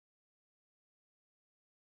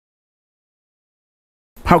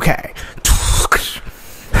Okay.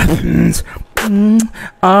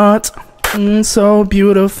 Art, so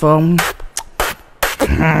beautiful.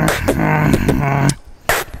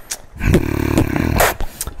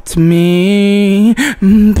 To me,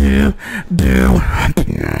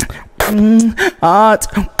 art,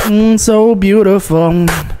 so beautiful.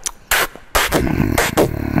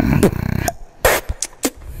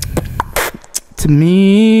 To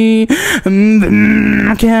me,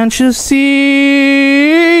 can't you see?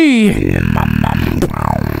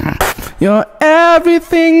 You're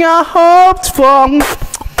everything I hoped for.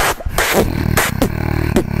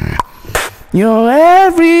 You're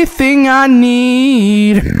everything I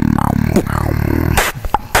need.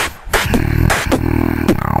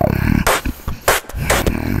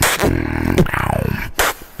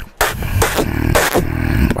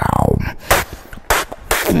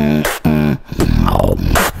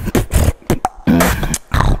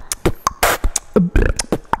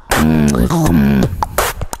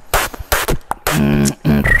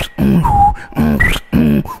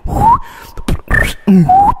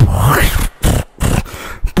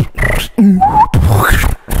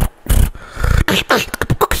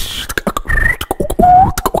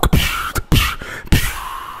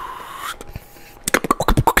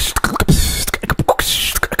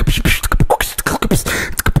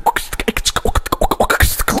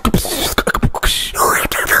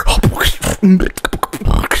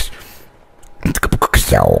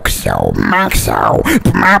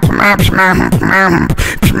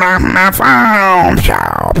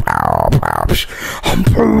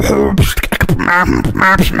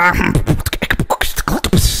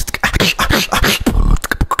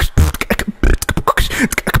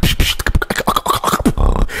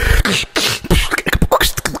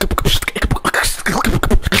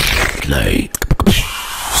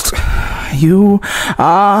 You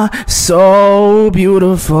are so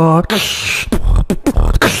beautiful to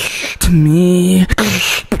me.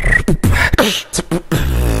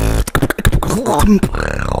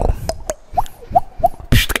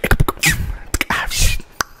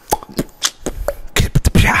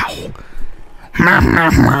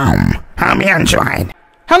 Hope you enjoyed.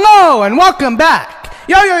 Hello and welcome back.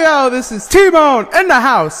 Yo, this is T-Bone in the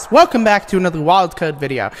house. Welcome back to another Wildcard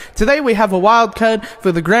video. Today we have a Wildcard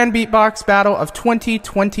for the Grand Beatbox Battle of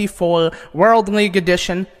 2024 World League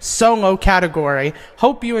Edition solo category.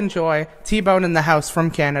 Hope you enjoy. T-Bone in the house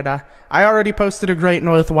from Canada. I already posted a Great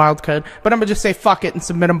North Wildcard, but I'm gonna just say fuck it and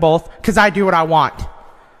submit them both, cause I do what I want.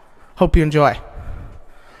 Hope you enjoy.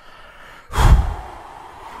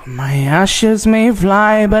 My ashes may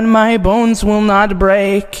fly, but my bones will not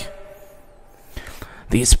break.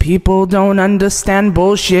 These people don't understand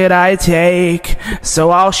bullshit I take,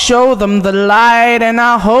 so I'll show them the light and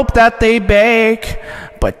I'll hope that they bake.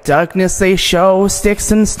 But darkness they show,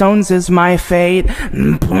 sticks and stones is my fate.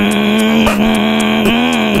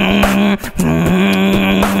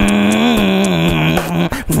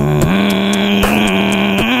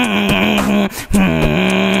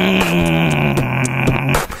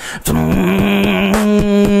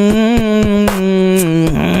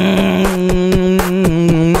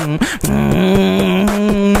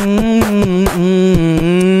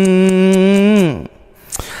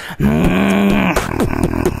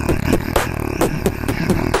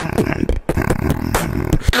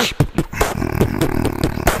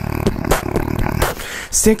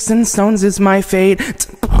 Sticks and stones is my fate.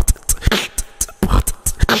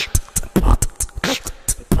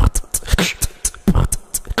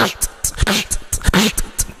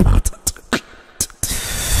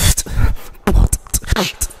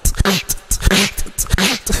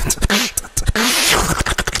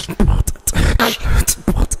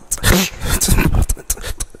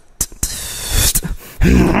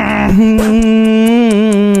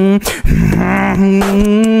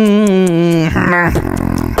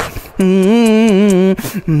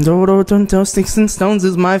 Sticks and stones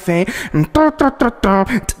is my fate.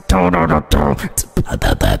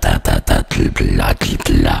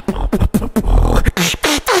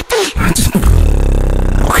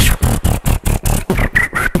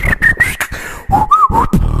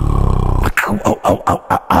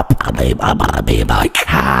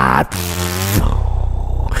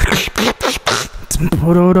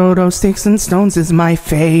 Sticks and stones is my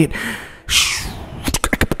fate.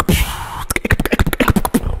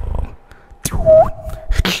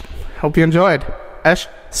 Hope you enjoyed.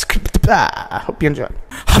 Hope you enjoyed.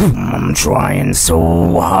 I'm trying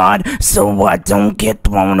so hard so I don't get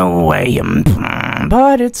thrown away.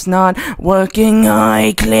 but it's not working.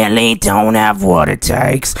 I clearly don't have what it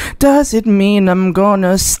takes. Does it mean I'm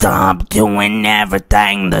gonna stop doing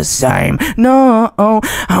everything the same? No,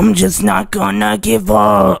 I'm just not gonna give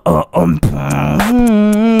up.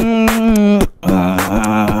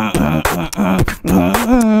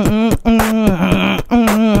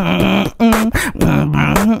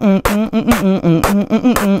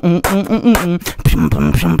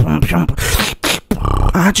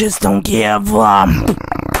 I just don't give up.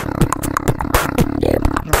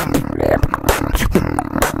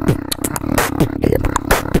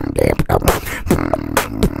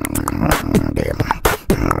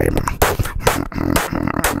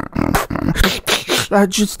 I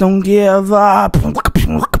just don't give up.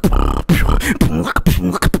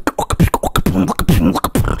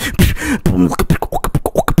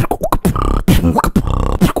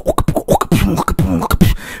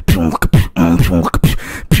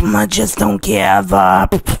 I just don't give up.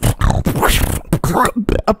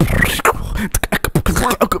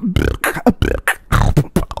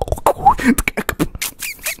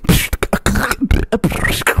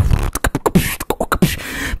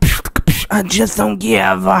 I just don't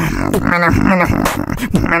give up.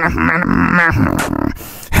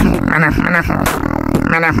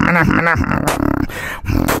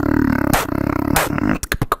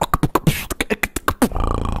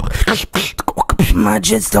 I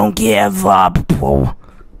just don't give up.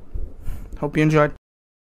 Hope you enjoyed.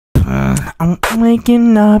 I'm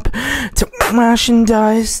waking up to washing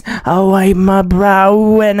dust. I wipe my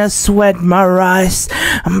brow and I sweat my rice.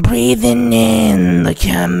 I'm breathing in the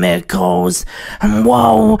chemicals. I'm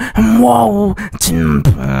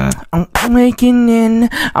waking in,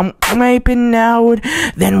 I'm wiping out.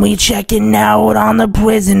 Then we checking out on the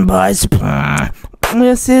prison bus.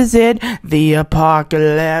 This is it, the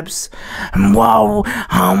apocalypse. Whoa,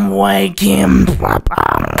 I'm waking up.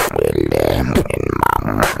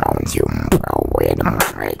 It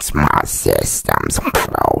breaks my systems.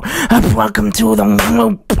 Welcome to the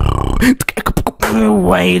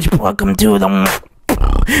new age. Welcome to the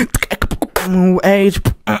new age.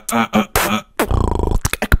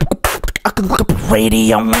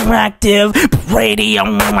 Radioactive.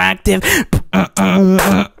 Radioactive.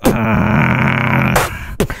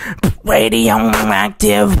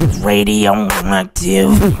 Radioactive.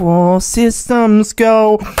 Radioactive. All systems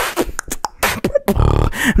go.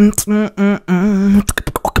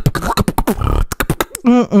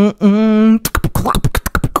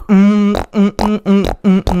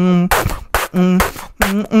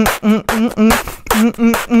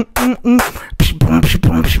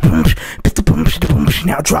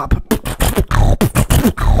 Now drop.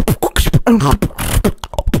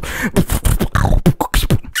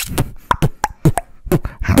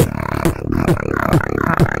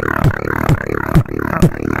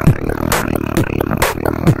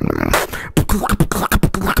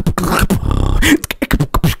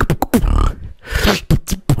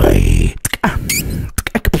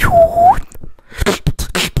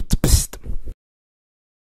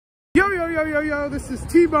 Yo, this is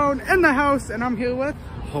T-Bone in the house, and I'm here with...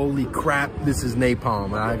 Holy crap, this is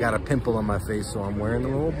Napalm. I got a pimple on my face, so I'm wearing a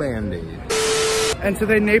little band-aid. And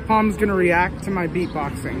today Napalm's gonna react to my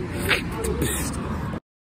beatboxing.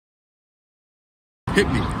 Hit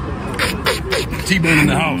me. T-Bone in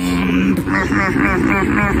the house.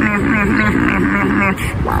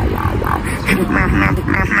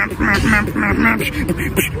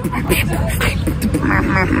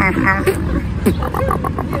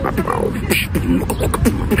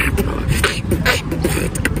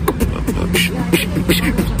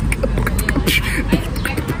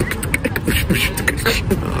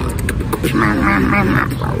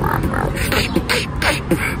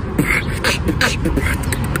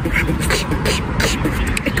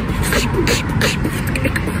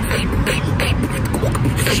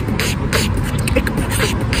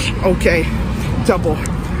 Okay, double.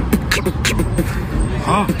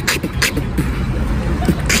 Huh?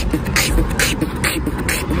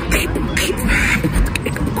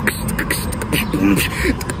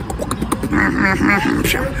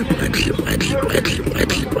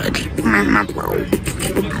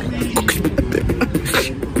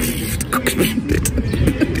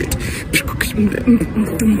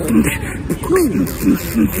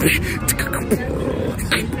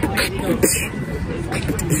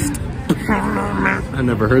 I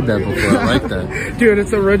never heard that before. I like that. Dude,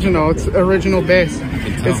 it's original. It's original bass.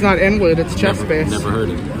 It's not inward, it's chest bass. Never heard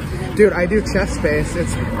it. Dude, I do chest bass.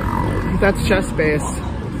 That's chest bass.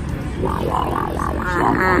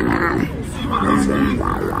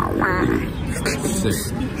 Sick.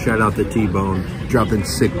 Shout out to T-Bone. Dropping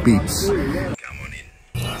sick beats. Got money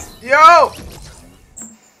Yo!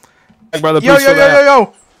 Brother, Yo, yo, yo, yo,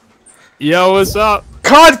 yo! Yo, what's up?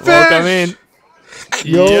 Codfish! Welcome in.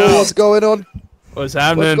 Yo, what's going on? What's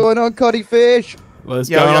happening? What's going on, Coddy Fish? What's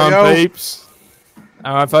Yo, going yo, on, yo. peeps?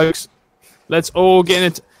 Alright, folks. Let's all get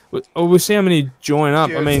in it. Oh, we'll see how many join up.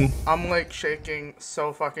 Dude, I mean, I'm like shaking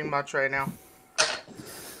so fucking much right now.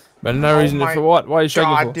 but no reason my for what? Why are you shaking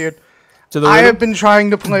God, for? dude. To the I rhythm? have been trying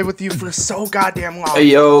to play with you for so goddamn long. Hey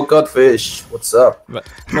yo, Godfish, what's up? Well,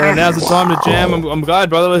 now's the time to jam. I'm glad,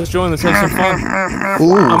 brother. Let's join. Let's have some fun.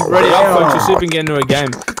 Ooh. I'm ready up, folks. Let's see if we can get into a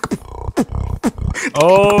game.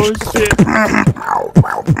 Oh, shit.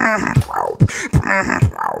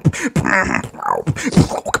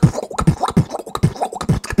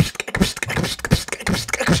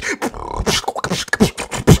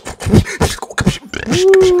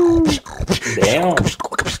 Damn.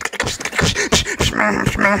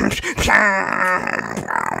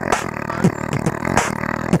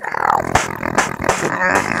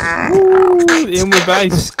 Ooh, in with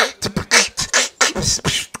bass.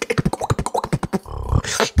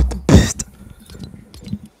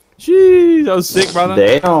 Jeez, that was sick, brother.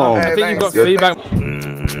 Damn. I think you've got Good. feedback.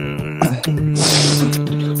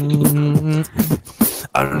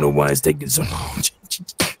 I don't know why it's taking so long.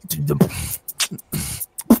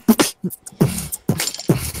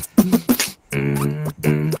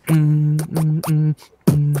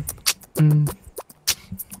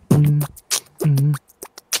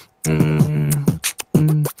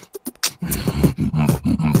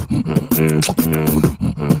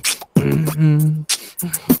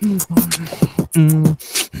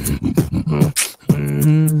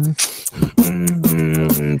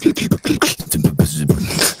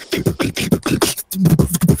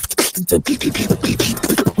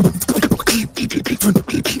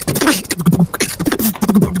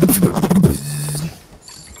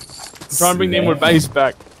 Try and bring the inward bass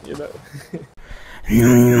back, you know.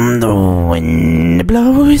 The wind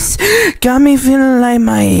blows, got me feeling like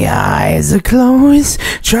my eyes are closed,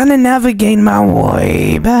 trying to navigate my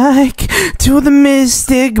way back to the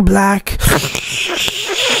mystic black.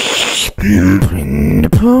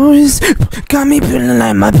 Wind blows, got me feeling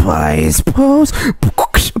like my eyes closed,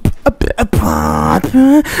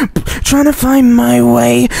 trying to find my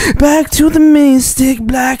way back to the mystic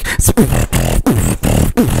black.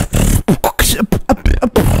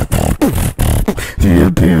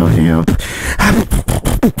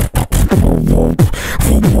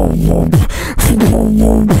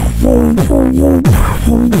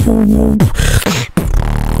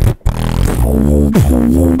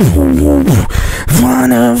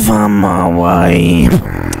 Wanna find my way.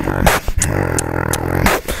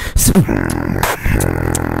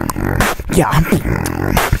 Yeah.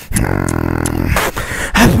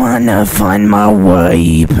 I wanna find my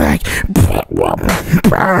way back.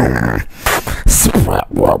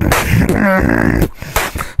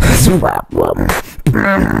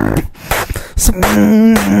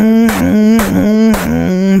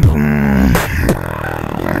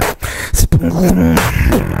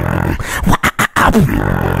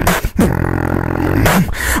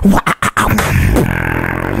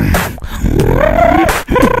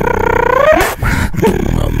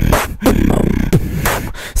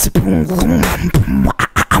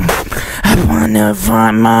 I wanna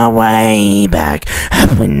find my way back.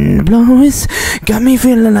 Wind blows, got me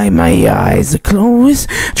feeling like my eyes are closed,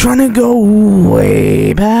 trying to go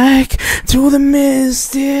way back to the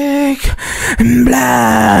mystic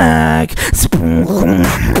black.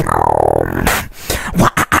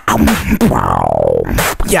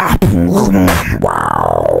 Yeah.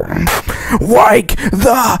 Wake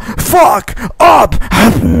the fuck up.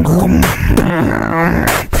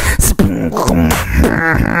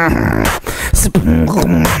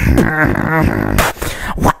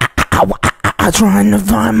 Trying to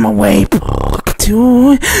find my way back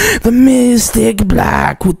to the mystic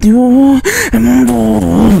black with you.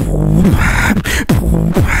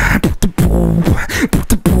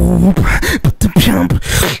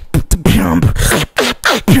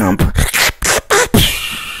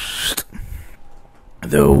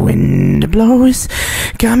 The wind blows,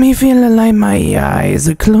 got me feeling like my eyes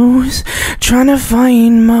are closed, trying to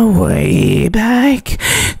find my way back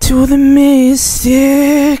to the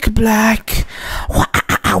mystic black.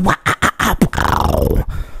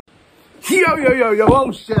 Yo, yo, yo, yo,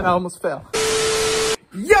 oh shit, I almost fell.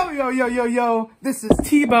 Yo, yo, yo, yo, yo, this is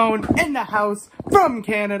T-Bone in the house from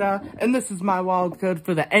Canada, and this is my wild code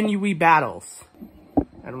for the NUE battles.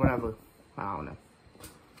 And whatever, I don't know.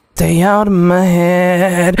 Stay out of my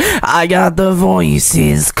head, I got the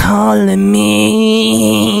voices calling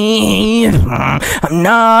me. I'm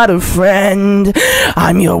not a friend,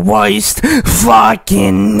 I'm your worst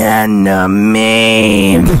fucking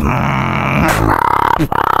enemy.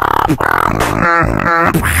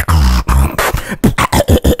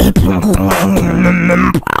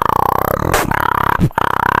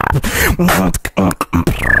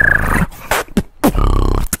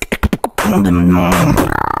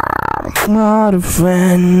 Not a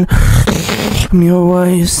friend, I'm your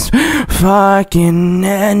worst fucking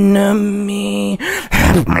enemy.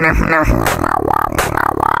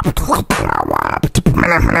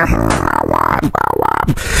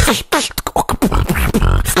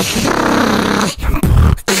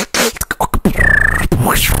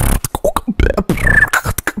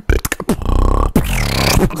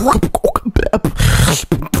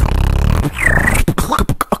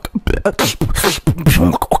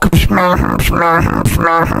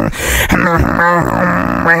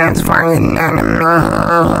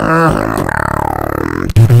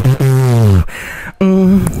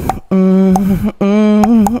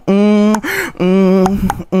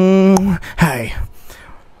 Hey.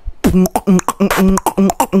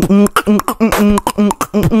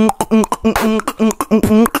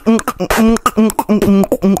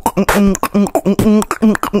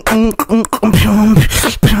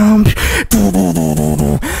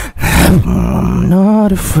 I'm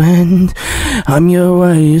not a friend, I'm your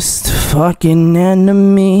worst fucking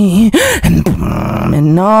enemy.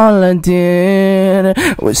 And all I did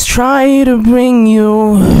was try to bring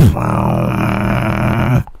you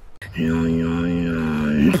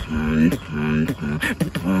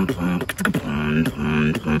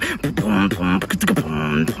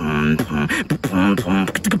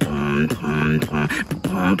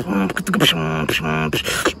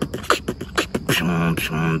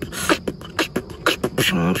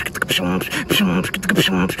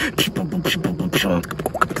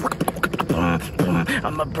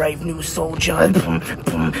I'm a brave new soldier.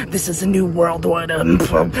 This is a new world order.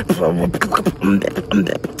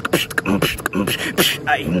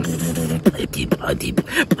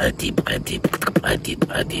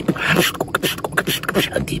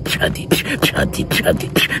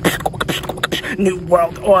 New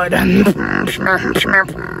world order.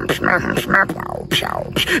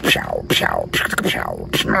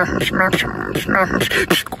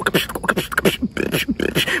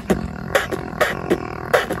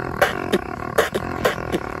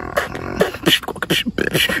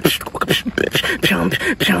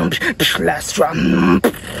 Last drum.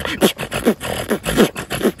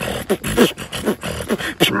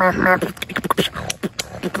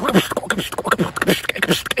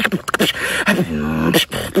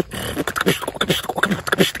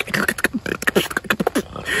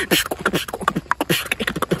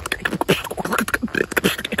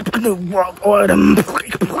 New world order.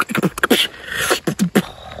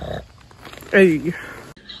 Hey.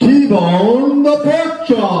 T-Bone the pork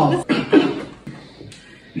chop.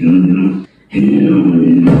 I'm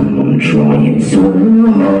trying so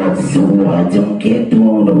hard so I don't get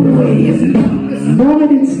blown away.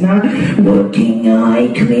 But it's not working, I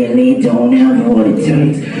clearly don't have what it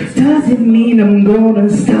takes. Doesn't mean I'm gonna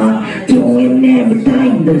stop doing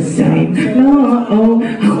everything the same. No,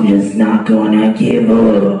 I'm just not gonna give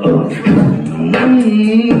up.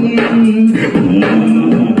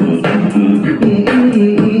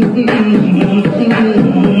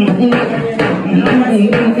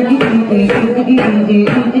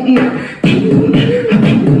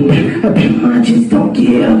 I just don't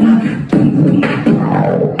give.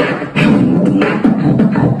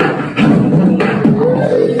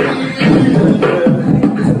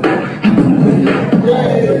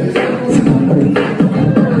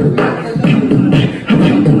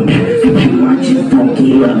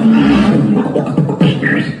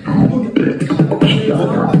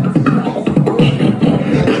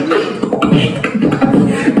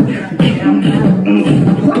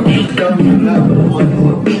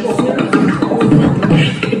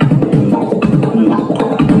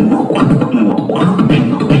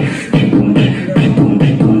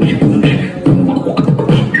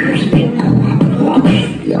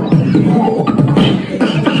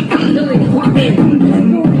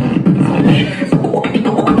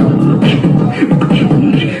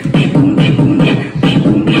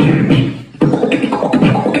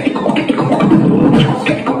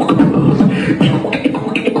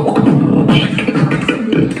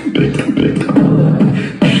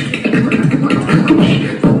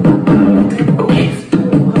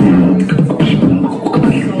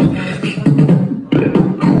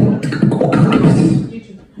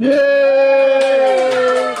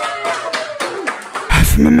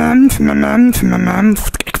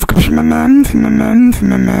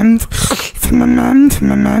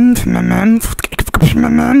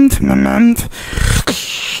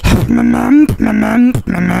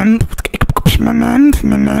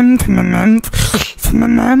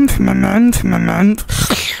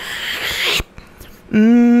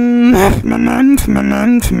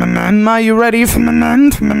 Are you ready for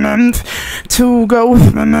to go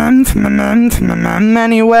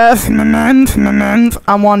anywhere?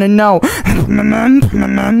 I wanna know. I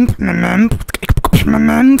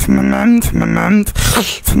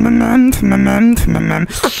wanna know. I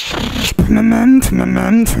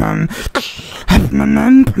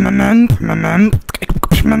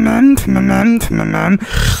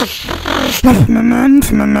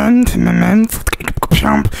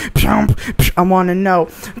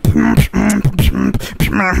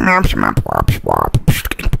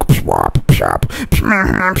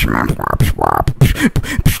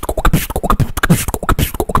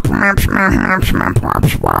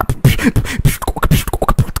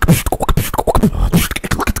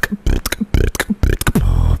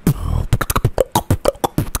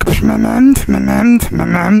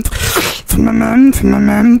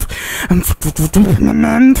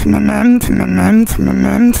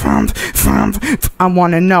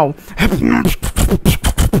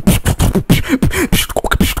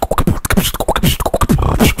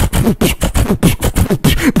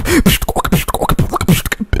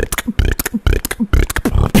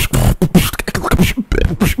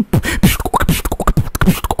wanna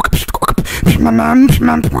know.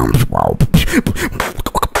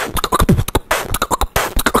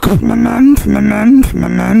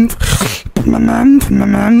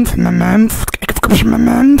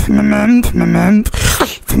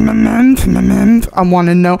 I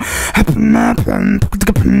wanna know.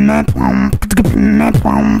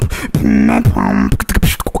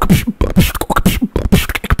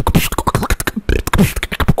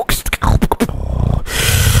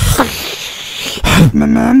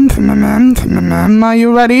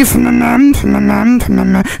 Are you ready for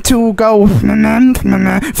to go?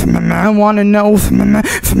 I wanna know.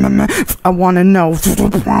 I wanna know.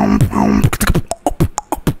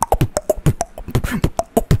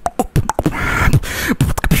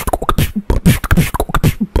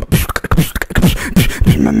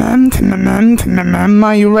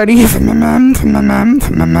 Are you ready to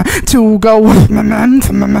go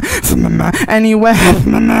anywhere?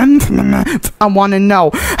 I wanna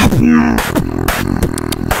know.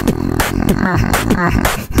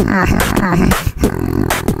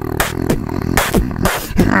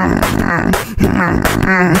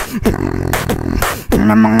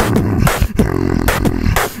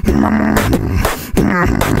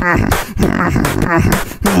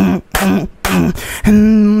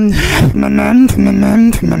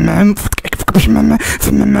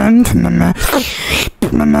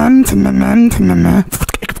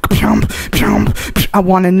 I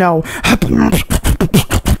wanna know.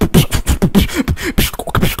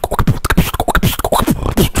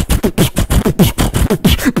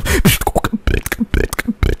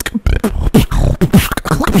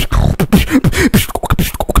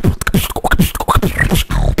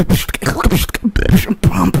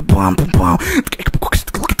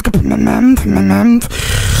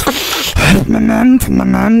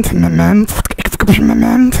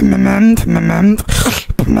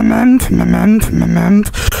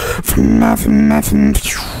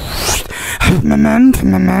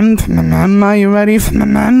 Are you ready for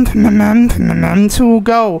to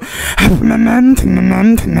go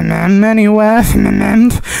anywhere?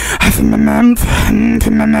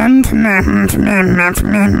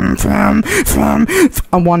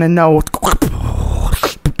 I wanna know.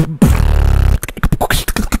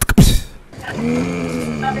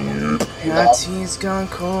 My tea's gone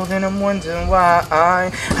cold and I'm wondering why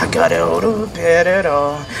I got out of bed at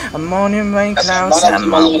all. I'm morning rain clouds at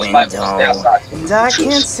my window and I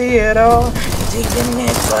can't see it all. Thinking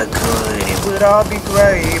if I could it would all be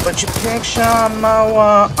great, but your picture on my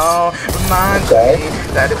wall reminds me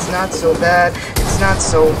that it's not so bad, it's not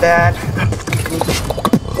so bad.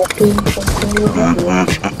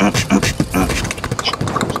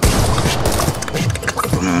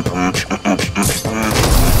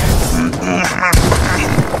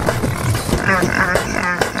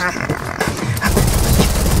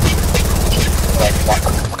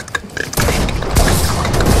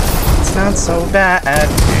 It's not so bad.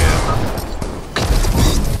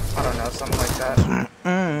 I don't know, something like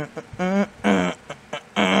that.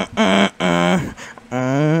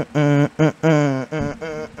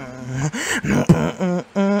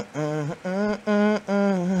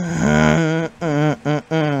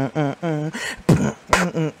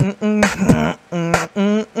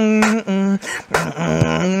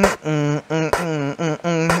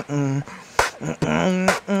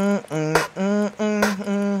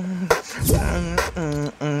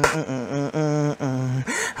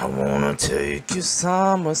 take you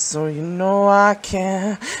somewhere so you know I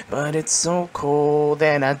care. But it's so cold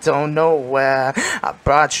and I don't know where. I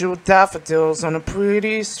brought you daffodils on a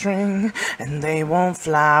pretty string, and they won't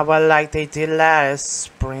flower like they did last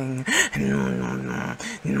spring.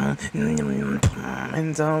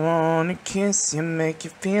 And I wanna kiss you, make you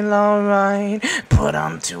feel alright, but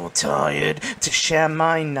I'm too tired to share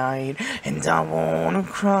my night. And I wanna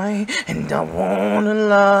cry, and I wanna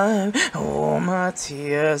lie. All my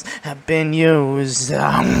tears have been used.